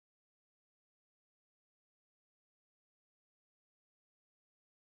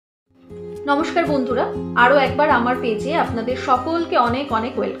নমস্কার বন্ধুরা, আরও একবার আমার পেজে আপনাদের সকলকে অনেক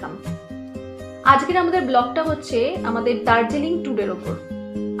অনেক ওয়েলকাম। আজকের আমাদের ব্লগটা হচ্ছে আমাদের দার্জিলিং ট্যুরের ওপর।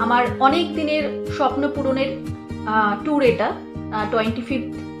 আমার অনেক দিনের স্বপ্ন পূরণের ট্যুর এটা। 25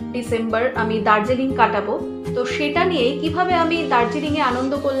 ডিসেম্বর আমি দার্জিলিং কাটাবো। তো সেটা নিয়ে কিভাবে আমি দার্জিলিংয়ে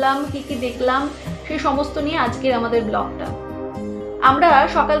আনন্দ করলাম, কী কী দেখলাম, সেই সমস্ত নিয়ে আজকের আমাদের ব্লগটা। আমরা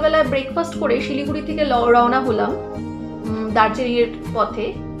সকালবেলা ব্রেকফাস্ট করে শিলিগুড়ি থেকে রওনা হলাম দার্জিলিংয়ের পথে,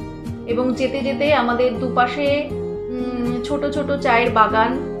 এবং যেতে যেতে আমাদের দুপাশে ছোট ছোট চায়ের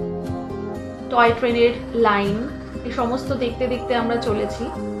বাগান, টয় ট্রেনের লাইন, এই সমস্ত দেখতে দেখতে আমরা চলেছি।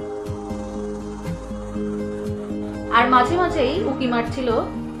 আর মাঝে মাঝেই উঁকি মারছিল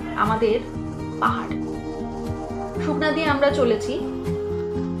আমাদের পাহাড়। শুকনা দিয়ে আমরা চলেছি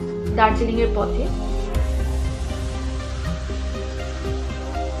দার্জিলিংয়ের পথে।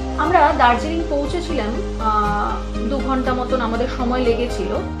 আমরা দার্জিলিং পৌঁছেছিলাম 2 ঘন্টা মতন আমাদের সময়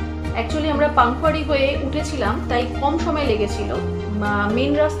লেগেছিল। অ্যাকচুয়ালি আমরা পাংখুয়ারি হয়ে উঠেছিলাম, তাই কম সময় লেগেছিল।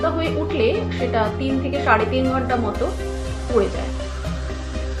 মেন রাস্তা হয়ে উঠলে সেটা 3 থেকে 3.5 ঘন্টা মতো পড়ে যায়।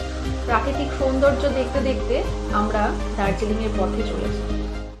 প্রাকৃতিক সৌন্দর্য দেখতে দেখতে আমরা দার্জিলিংয়ের পথে চলেছি।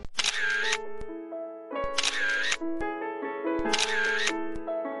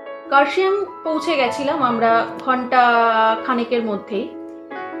 কার্শিয়াং পৌঁছে গেছিলাম আমরা ঘন্টা খানেকের মধ্যেই।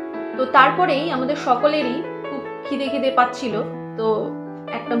 তো তারপরেই আমাদের সকলেরই খুব খিদে পাচ্ছিল। তো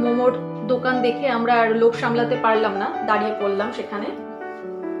একটা মোমোর দোকান দেখে আমরা আর লোভ সামলাতে পারলাম না, দাঁড়িয়ে পড়লাম সেখানে।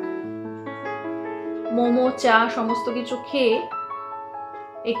 মোমো, চা সমস্ত কিছু খেয়ে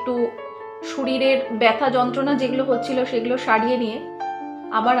একটু শরীরের ব্যথা যন্ত্রণা যেগুলো হচ্ছিল সেগুলো সারিয়ে নিয়ে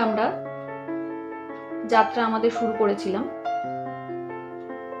আবার আমরা যাত্রা আমাদের শুরু করেছিলাম।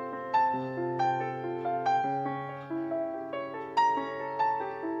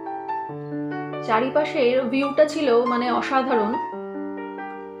 চারিপাশের ভিউটা ছিল মানে অসাধারণ।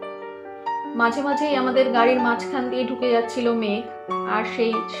 মাঝে মাঝেই আমাদের গাড়ির মাঝখান দিয়ে ঢুকে যাচ্ছিল মেঘ, আর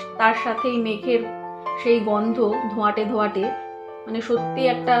তার সাথেই মেঘের সেই গন্ধ ধোঁয়াটে ধোঁয়াটে, মানে সত্যি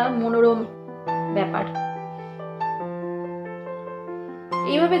একটা মনোরম ব্যাপার।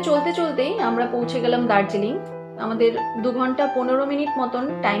 এইভাবে চলতে চলতেই আমরা পৌঁছে গেলাম দার্জিলিং। আমাদের 2 ঘন্টা 15 মিনিট মতন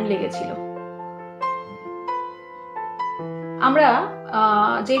টাইম লেগেছিল। আমরা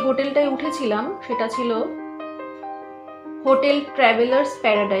যে হোটেলটায় উঠেছিলাম সেটা ছিল হোটেল ট্রাভেলার্স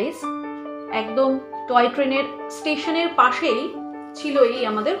প্যারাডাইস। একদম টয় ট্রেনের স্টেশনের পাশেই ছিল এই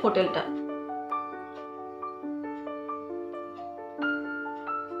আমাদের হোটেলটা।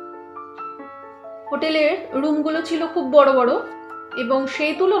 হোটেলের রুমগুলো ছিল খুব বড় বড়, এবং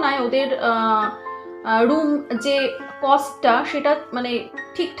সেই তুলনায় ওদের রুম যে কস্টটা সেটা মানে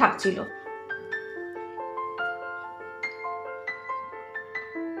ঠিকঠাক ছিল।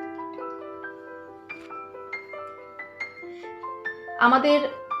 আমাদের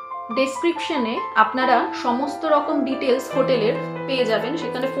ডেসক্রিপশনে আপনারা সমস্ত রকম ডিটেলস হোটেলের পেয়ে যাবেন।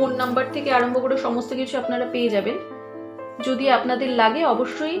 সেখানে ফোন নাম্বার থেকে আরম্ভ করে সমস্ত কিছু আপনারা পেয়ে যাবেন। যদি আপনাদের লাগে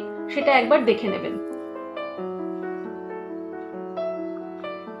অবশ্যই সেটা একবার দেখে নেবেন।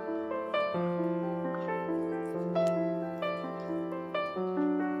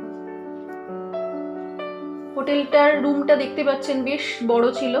 হোটেলটার রুমটা দেখতে পাচ্ছেন বেশ বড়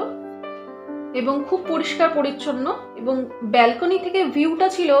ছিল এবং খুব পরিষ্কার পরিচ্ছন্ন, এবং ব্যালকনি থেকে ভিউটা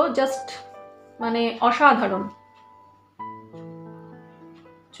ছিল জাস্ট মানে অসাধারণ।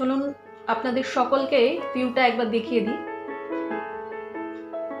 চলুন আপনাদের সকলকে ভিউটা একবার দেখিয়ে দিই।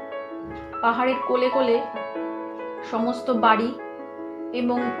 পাহাড়ের কোলে কোলে সমস্ত বাড়ি,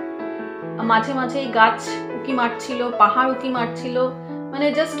 এবং মাঝে মাঝেই গাছ উঁকি মারছিল, পাহাড় উঁকি মারছিল, মানে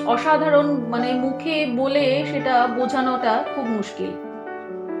জাস্ট অসাধারণ। মানে মুখে বলে সেটা বোঝানোটা খুব মুশকিল।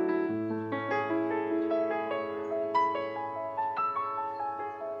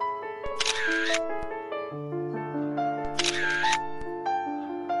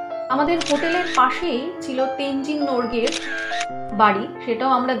 আমাদের হোটেলের পাশেই ছিল তেনজিং নোরগের বাড়ি,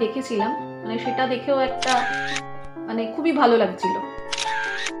 সেটাও আমরা দেখেছিলাম। মানে সেটা দেখেও একটা মানে খুবই ভালো লাগছিল।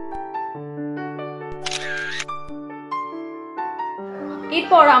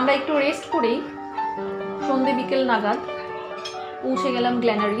 এরপর আমরা একটু রেস্ট করেই সন্ধে বিকেল নাগাদ পৌঁছে গেলাম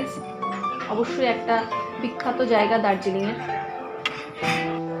গ্ল্যানারিজ। অবশ্যই একটা বিখ্যাত জায়গা দার্জিলিংয়ের।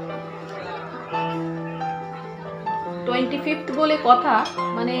 25th বলে কথা,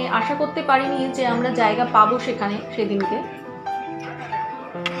 মানে আশা করতে পারিনি যে আমরা জায়গা পাবো সেখানে সেদিনকে।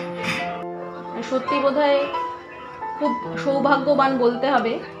 সত্যি বোধহয় খুব সৌভাগ্যবান বলতে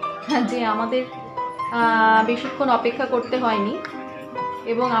হবে যে আমাদের বেশিক্ষণ অপেক্ষা করতে হয়নি,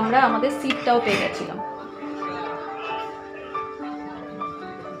 এবং আমরা আমাদের সিটটাও পেয়ে গেছিলাম।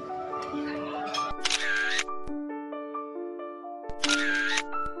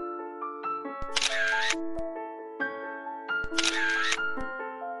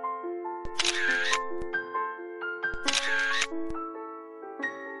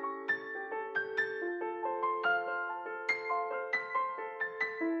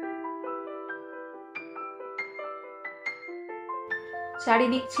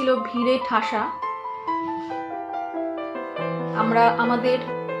 চারিদিক ছিল ভিড়ে ঠাসা। আমরা আমাদের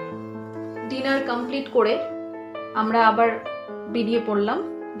ডিনার কমপ্লিট করে আমরা আবার বেরিয়ে পড়লাম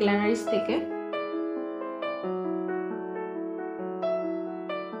গ্ল্যানারিস থেকে।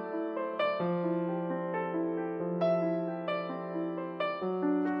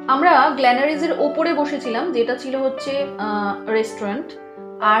 আমরা গ্ল্যানারিজের ওপরে বসেছিলাম, যেটা ছিল হচ্ছে রেস্টুরেন্ট।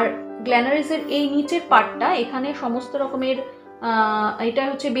 আর গ্ল্যানারিজের এই নিচের পার্টটা, এখানে সমস্ত রকমের এটা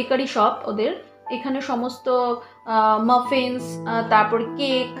হচ্ছে বেকারি শপ ওদের। এখানে সমস্ত মাফিনস, তারপর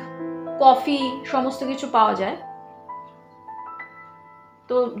কেক, কফি সমস্ত কিছু পাওয়া যায়।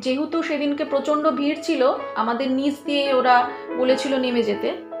 তো যেহেতু সেদিনকে প্রচন্ড ভিড় ছিল, আমাদের নিচ দিয়ে ওরা বলেছিল নেমে যেতে,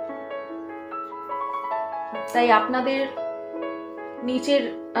 তাই আপনাদের নিচের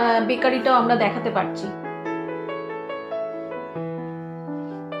বেকারিটাও আমরা দেখাতে পারছি।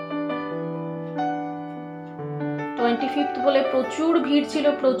 টোয়েন্টি-ফিফথ বলে প্রচুর ভিড় ছিল,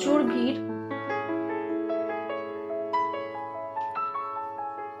 প্রচুর ভিড়।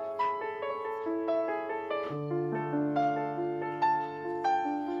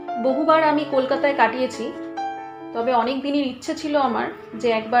 বহুবার আমি কলকাতায় কাটিয়েছি, তবে অনেক দিনের ইচ্ছে ছিল আমার যে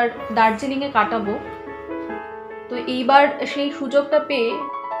একবার দার্জিলিংয়ে কাটাবো। তো এইবার সেই সুযোগটা পেয়ে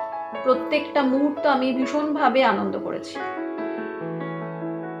প্রত্যেকটা মুহূর্ত আমি ভীষণভাবে আনন্দ করেছি।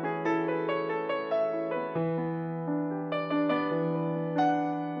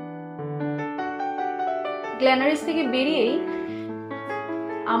 গ্ল্যানারিস থেকে বেরিয়েই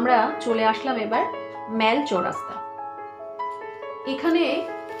আমরা চলে আসলাম এবার ম্যাল চৌরাস্তা। এখানে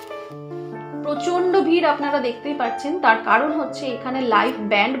প্রচন্ড ভিড় আপনারা দেখতেই পাচ্ছেন। তার কারণ হচ্ছে এখানে লাইভ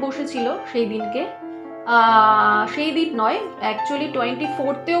ব্যান্ড বসেছিল সেই দিনকে। সেই দিন নয়, অ্যাকচুয়ালি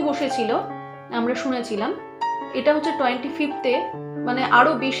 24th-এও বসেছিল, আমরা শুনেছিলাম। এটা হচ্ছে 25th-এ, মানে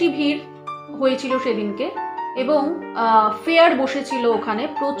আরো বেশি ভিড় হয়েছিল সেদিনকে। এবং ফেয়ার বসেছিল, ওখানে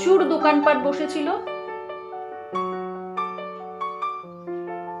প্রচুর দোকানপাট বসেছিল।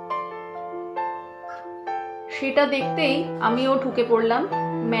 সেটা দেখতেই আমিও ঢুকে পড়লাম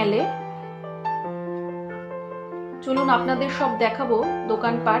মেলে। চলুন আপনাদের সব দেখাবো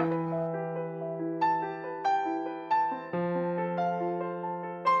দোকানপাট।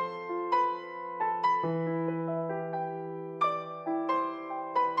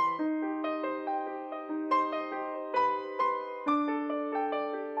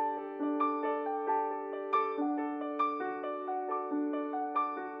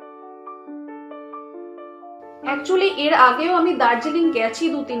 অ্যাকচুয়ালি এর আগেও আমি দার্জিলিং গেছি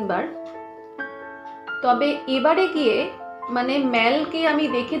 2-3 বার, তবে এবারে গিয়ে মানে ম্যালকে আমি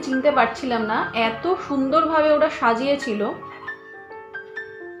দেখে চিনতে পারছিলাম না, এত সুন্দরভাবে ওরা সাজিয়েছিল।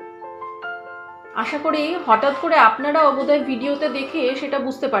 আশা করি হঠাৎ করে আপনারাও বোধহয় ভিডিওতে দেখে সেটা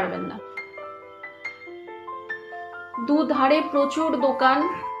বুঝতে পারবেন না। দুধারে প্রচুর দোকান,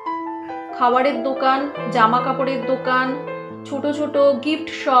 খাবারের দোকান, জামা কাপড়ের দোকান, ছোট ছোট গিফট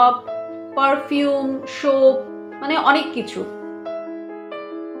শপ, পারফিউম, সোপ, মানে অনেক কিছু।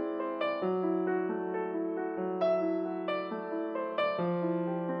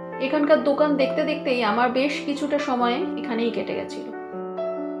 এখানকার দোকান দেখতে দেখতেই আমার বেশ কিছুটা সময় এখানেই কেটে গেছিল।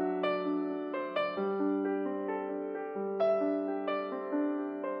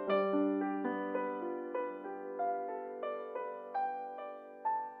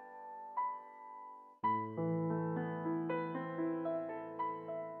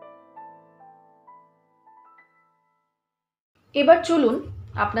 এবার চলুন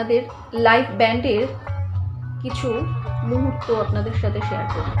আপনাদের লাইভ ব্যান্ডের কিছু মুহূর্ত আপনাদের সাথে শেয়ার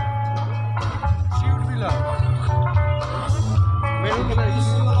করি।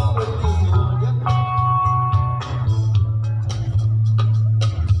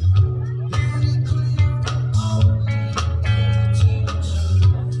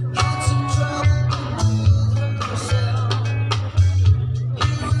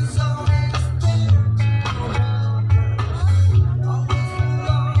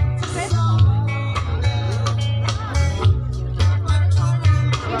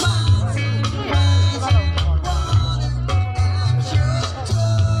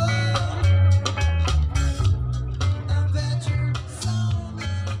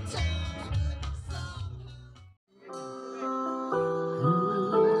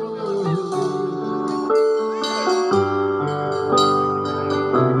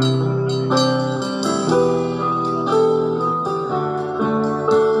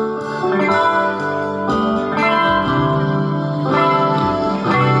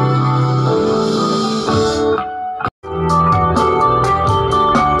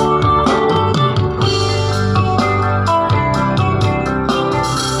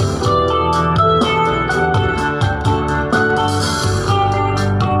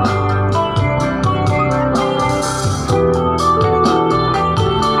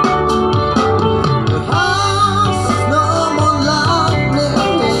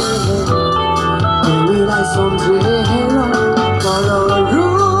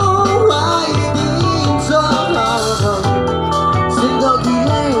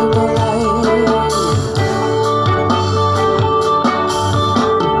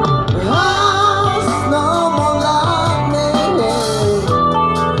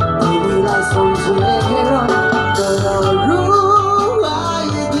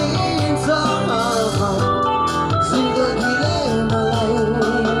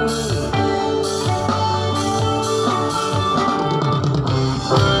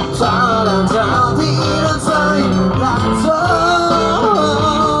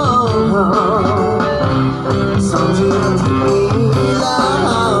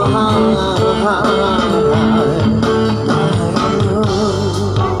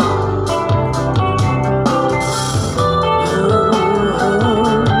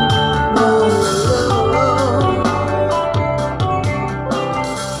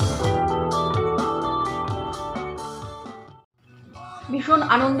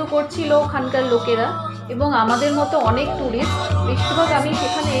 করছিল ওখানকার লোকেরা এবং আমাদের মতো অনেক ট্যুরিস্ট, বেশিরভাগ আমি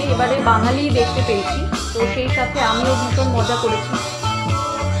সেখানে এবারে বাঙালি দেখতে পেয়েছি। তো সেই সাথে আমিও ভীষণ মজা করেছি,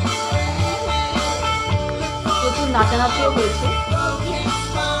 প্রচুর নাচানাচিও হয়েছে।